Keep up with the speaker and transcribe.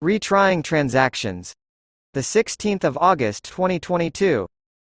Retrying Transactions. The 16th of August 2022.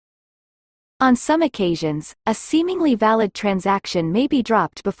 On some occasions, a seemingly valid transaction may be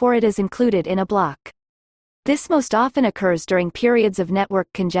dropped before it is included in a block. This most often occurs during periods of network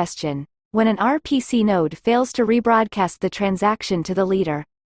congestion, when an RPC node fails to rebroadcast the transaction to the leader.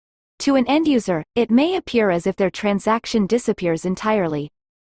 To an end user, it may appear as if their transaction disappears entirely.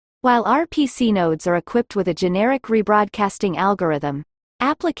 While RPC nodes are equipped with a generic rebroadcasting algorithm,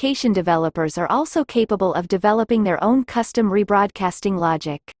 application developers are also capable of developing their own custom rebroadcasting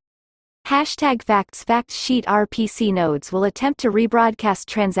logic. #facts fact sheet RPC nodes will attempt to rebroadcast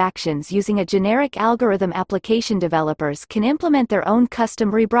transactions using a generic algorithm. Application developers can implement their own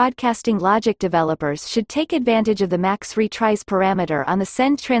custom rebroadcasting logic. Developers should take advantage of the max retries parameter on the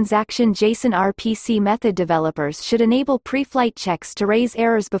send transaction JSON RPC method. Developers should enable pre-flight checks to raise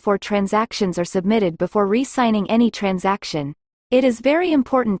errors before transactions are submitted. Before re-signing any transaction, it is very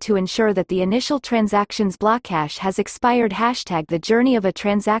important to ensure that the initial transaction's block hash has expired. #The journey of a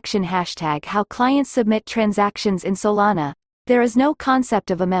transaction. #How clients submit transactions in Solana. There is no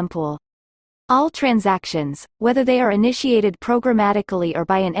concept of a mempool. All transactions, whether they are initiated programmatically or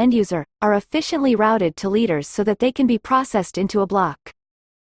by an end user, are efficiently routed to leaders so that they can be processed into a block.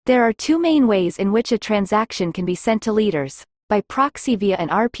 There are two main ways in which a transaction can be sent to leaders: by proxy via an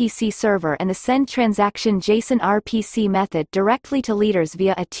RPC server, and the send transaction JSON RPC method directly to leaders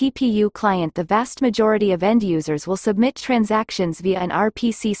via a TPU client. The vast majority of end users will submit transactions via an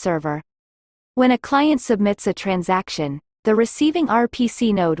RPC server. When a client submits a transaction, the receiving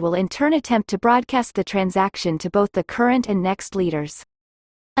RPC node will in turn attempt to broadcast the transaction to both the current and next leaders.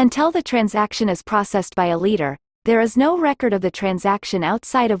 Until the transaction is processed by a leader, there is no record of the transaction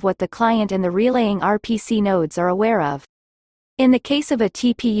outside of what the client and the relaying RPC nodes are aware of. In the case of a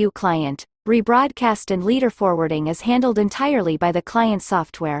TPU client, rebroadcast and leader forwarding is handled entirely by the client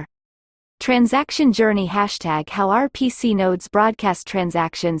software. Transaction journey. #How RPC nodes broadcast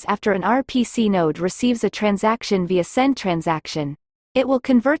transactions. After an RPC node receives a transaction via send transaction, it will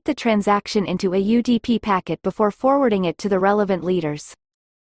convert the transaction into a UDP packet before forwarding it to the relevant leaders.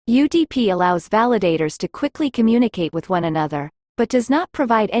 UDP allows validators to quickly communicate with one another, but does not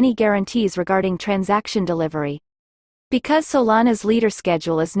provide any guarantees regarding transaction delivery. Because Solana's leader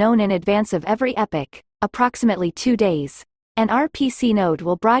schedule is known in advance of every epoch, approximately 2 days, an RPC node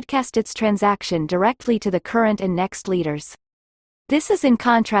will broadcast its transaction directly to the current and next leaders. This is in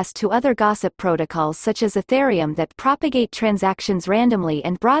contrast to other gossip protocols such as Ethereum that propagate transactions randomly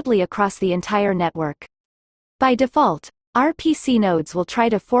and broadly across the entire network. By default, RPC nodes will try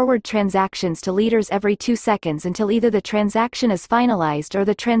to forward transactions to leaders every 2 seconds until either the transaction is finalized or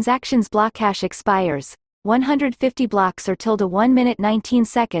the transaction's block hash expires. 150 blocks or tilde 1 minute 19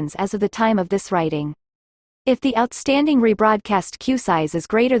 seconds as of the time of this writing. If the outstanding rebroadcast queue size is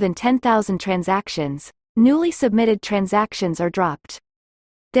greater than 10,000 transactions, newly submitted transactions are dropped.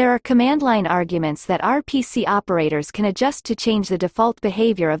 There are command line arguments that RPC operators can adjust to change the default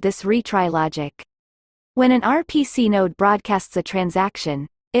behavior of this retry logic. When an RPC node broadcasts a transaction,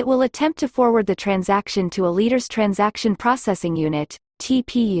 it will attempt to forward the transaction to a leader's transaction processing unit,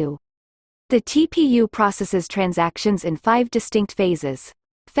 TPU. The TPU processes transactions in 5 distinct phases: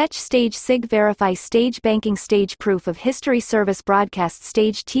 fetch stage, SIG verify stage, banking stage, proof of history, service broadcast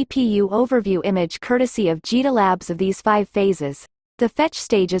stage, TPU overview. Image courtesy of Jita Labs. Of these 5 phases, the fetch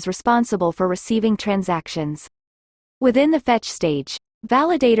stage is responsible for receiving transactions. Within the fetch stage,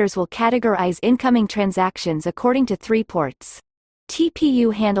 validators will categorize incoming transactions according to 3 ports.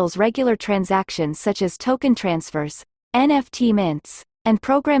 TPU handles regular transactions such as token transfers, NFT mints, and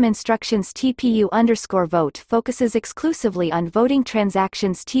program instructions. TPU_vote focuses exclusively on voting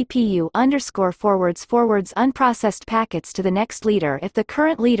transactions. TPU_forwards unprocessed packets to the next leader if the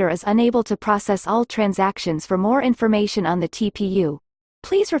current leader is unable to process all transactions. For more information on the TPU,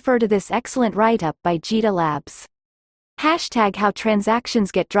 please refer to this excellent write-up by Jita Labs. #How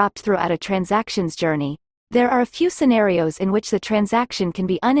transactions get dropped. Throughout a transaction's journey, there are a few scenarios in which the transaction can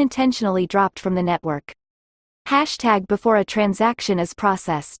be unintentionally dropped from the network. #Before a transaction is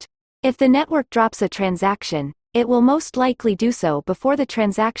processed. If the network drops a transaction, it will most likely do so before the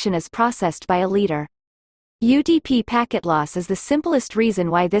transaction is processed by a leader. UDP packet loss is the simplest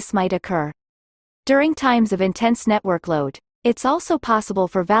reason why this might occur. During times of intense network load, it's also possible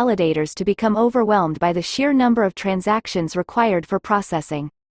for validators to become overwhelmed by the sheer number of transactions required for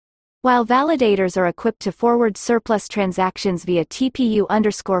processing. While validators are equipped to forward surplus transactions via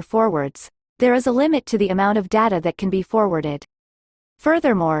TPU_forwards, there is a limit to the amount of data that can be forwarded.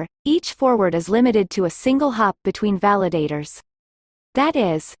 Furthermore, each forward is limited to a single hop between validators. That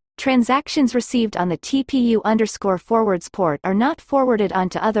is, transactions received on the TPU_forwards port are not forwarded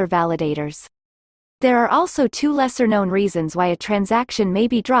onto other validators. There are also two lesser-known reasons why a transaction may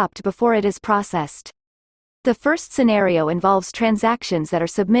be dropped before it is processed. The first scenario involves transactions that are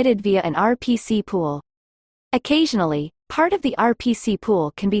submitted via an RPC pool. Occasionally, part of the RPC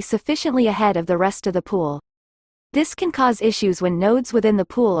pool can be sufficiently ahead of the rest of the pool. This can cause issues when nodes within the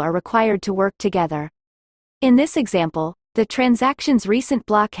pool are required to work together. In this example, the transaction's recent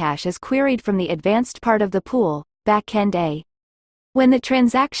block hash is queried from the advanced part of the pool, backend A. When the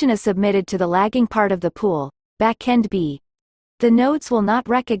transaction is submitted to the lagging part of the pool, backend B, the nodes will not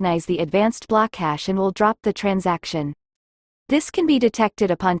recognize the advanced block hash and will drop the transaction. This can be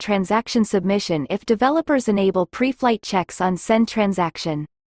detected upon transaction submission if developers enable pre-flight checks on send transaction.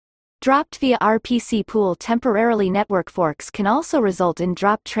 Dropped via RPC pool temporarily network forks can also result in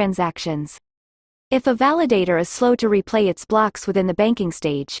dropped transactions. If a validator is slow to replay its blocks within the banking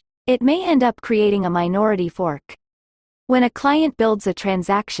stage, it may end up creating a minority fork. When a client builds a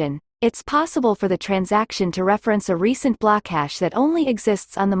transaction, it's possible for the transaction to reference a recent block hash that only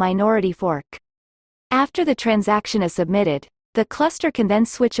exists on the minority fork. After the transaction is submitted, the cluster can then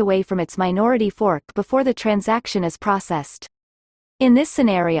switch away from its minority fork before the transaction is processed. In this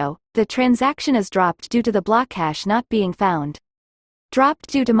scenario, the transaction is dropped due to the block hash not being found. Dropped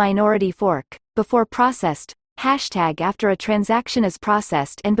due to minority fork, before processed, hashtag after a transaction is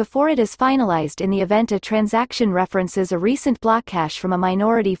processed and before it is finalized. In the event a transaction references a recent block hash from a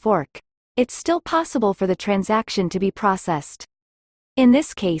minority fork, it's still possible for the transaction to be processed. In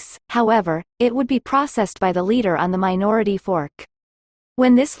this case, however, it would be processed by the leader on the minority fork.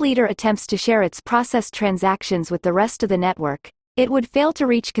 When this leader attempts to share its processed transactions with the rest of the network, it would fail to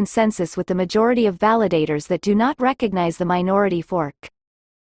reach consensus with the majority of validators that do not recognize the minority fork.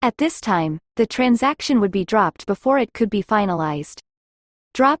 At this time, the transaction would be dropped before it could be finalized.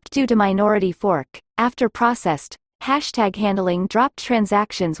 Dropped due to minority fork, after processed, hashtag handling dropped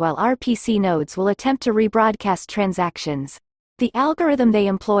transactions. While RPC nodes will attempt to rebroadcast transactions, the algorithm they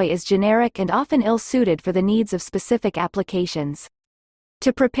employ is generic and often ill-suited for the needs of specific applications.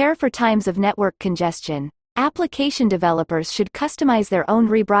 To prepare for times of network congestion, application developers should customize their own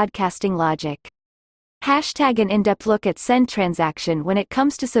rebroadcasting logic. Hashtag an in-depth look at send transaction. When it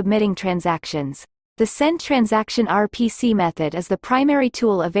comes to submitting transactions, the send transaction RPC method is the primary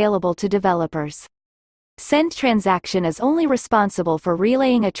tool available to developers. Send transaction is only responsible for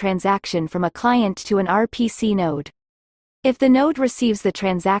relaying a transaction from a client to an RPC node. If the node receives the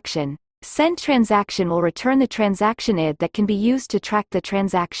transaction, send transaction will return the transaction ID that can be used to track the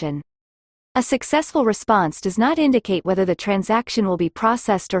transaction. A successful response does not indicate whether the transaction will be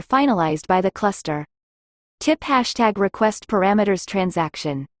processed or finalized by the cluster. Tip hashtag request parameters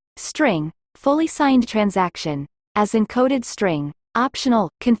transaction. String, fully signed transaction, as encoded string,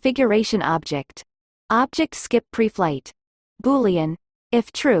 optional, configuration object. Object skip preflight. Boolean,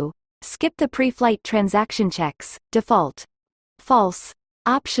 if true, skip the preflight transaction checks, default. False,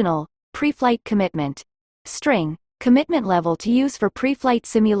 optional, preflight commitment. String, commitment level to use for preflight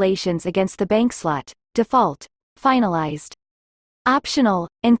simulations against the bank slot, default, finalized. Optional,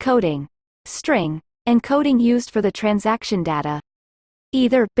 encoding. String, encoding used for the transaction data.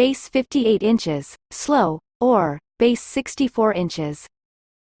 Either base 58 inches, slow, or base 64 inches.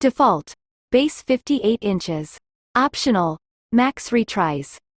 Default, base 58 inches. Optional, max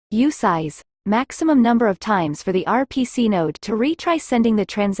retries. Usize, maximum number of times for the RPC node to retry sending the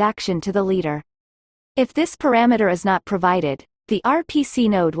transaction to the leader. If this parameter is not provided, the RPC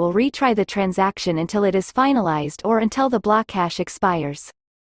node will retry the transaction until it is finalized or until the block hash expires.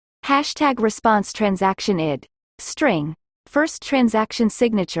 Hashtag response transaction ID. String, first transaction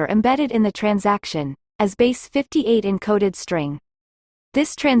signature embedded in the transaction, as base 58 encoded string.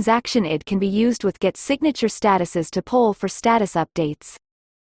 This transaction ID can be used with get signature statuses to poll for status updates.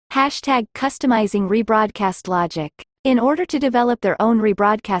 Hashtag customizing rebroadcast logic. In order to develop their own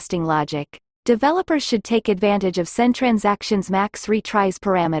rebroadcasting logic, developers should take advantage of send transactions max retries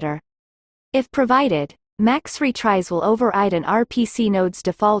parameter. If provided, max retries will override an RPC node's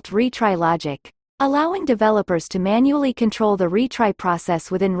default retry logic, allowing developers to manually control the retry process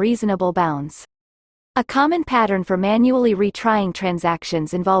within reasonable bounds. A common pattern for manually retrying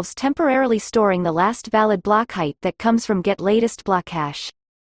transactions involves temporarily storing the last valid block height that comes from get latest block hash.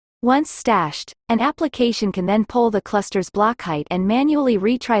 Once stashed, an application can then poll the cluster's block height and manually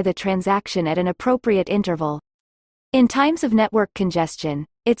retry the transaction at an appropriate interval. In times of network congestion,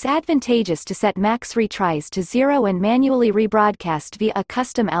 it's advantageous to set max retries to 0 and manually rebroadcast via a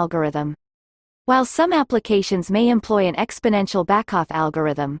custom algorithm. While some applications may employ an exponential backoff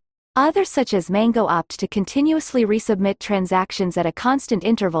algorithm, Others such as Mango opt to continuously resubmit transactions at a constant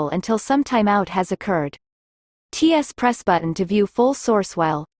interval until some timeout has occurred. TS press button to view full source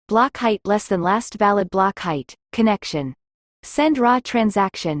while block height less than last valid block height connection. Send raw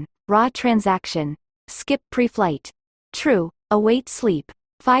transaction, skip pre-flight. True, await sleep.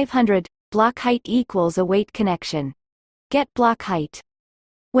 500, block height equals await connection. Get block height.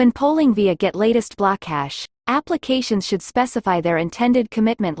 When polling via get latest block hash, applications should specify their intended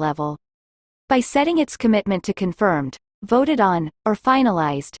commitment level. By setting its commitment to confirmed, voted on, or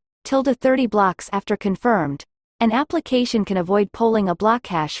finalized, ~30 blocks after confirmed, an application can avoid polling a block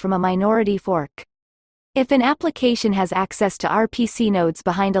hash from a minority fork. If an application has access to RPC nodes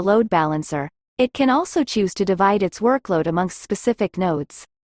behind a load balancer, it can also choose to divide its workload amongst specific nodes.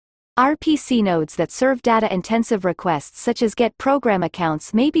 RPC nodes that serve data-intensive requests such as GET program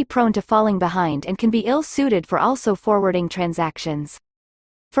accounts may be prone to falling behind and can be ill-suited for also forwarding transactions.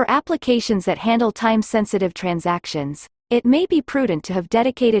 For applications that handle time-sensitive transactions, it may be prudent to have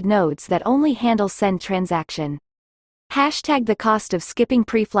dedicated nodes that only handle send transaction. Hashtag the cost of skipping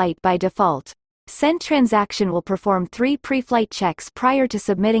pre-flight by default. Send transaction will perform 3 pre-flight checks prior to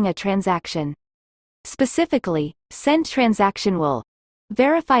submitting a transaction. Specifically, send transaction will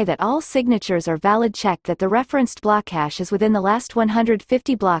verify that all signatures are valid, check that the referenced block hash is within the last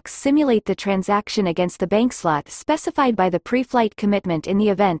 150 blocks, simulate the transaction against the bank slot specified by the pre-flight commitment. In the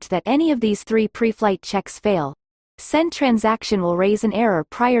event that any of these 3 pre-flight checks fail, send transaction will raise an error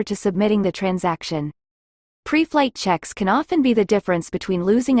prior to submitting the transaction. Pre-flight checks can often be the difference between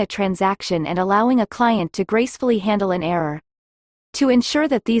losing a transaction and allowing a client to gracefully handle an error. To ensure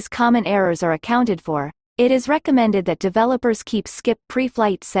that these common errors are accounted for, it is recommended that developers keep skip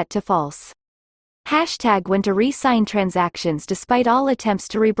pre-flight set to false. Hashtag when to re-sign transactions. Despite all attempts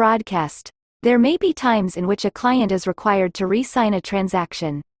to rebroadcast, there may be times in which a client is required to re-sign a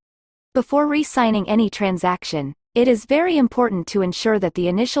transaction. Before re-signing any transaction, it is very important to ensure that the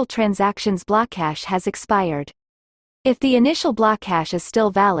initial transaction's block hash has expired. If the initial block hash is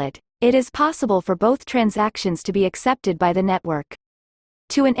still valid, it is possible for both transactions to be accepted by the network.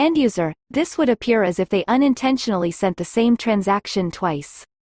 To an end user, this would appear as if they unintentionally sent the same transaction twice.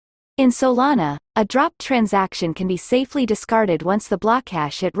 In Solana, a dropped transaction can be safely discarded once the block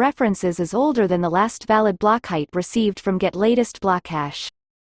hash it references is older than the last valid block height received from get latest block hash.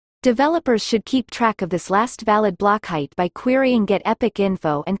 Developers should keep track of this last valid block height by querying get epoch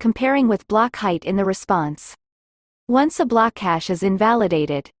info and comparing with block height in the response. Once a block hash is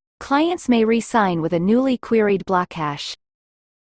invalidated, clients may re-sign with a newly queried block hash.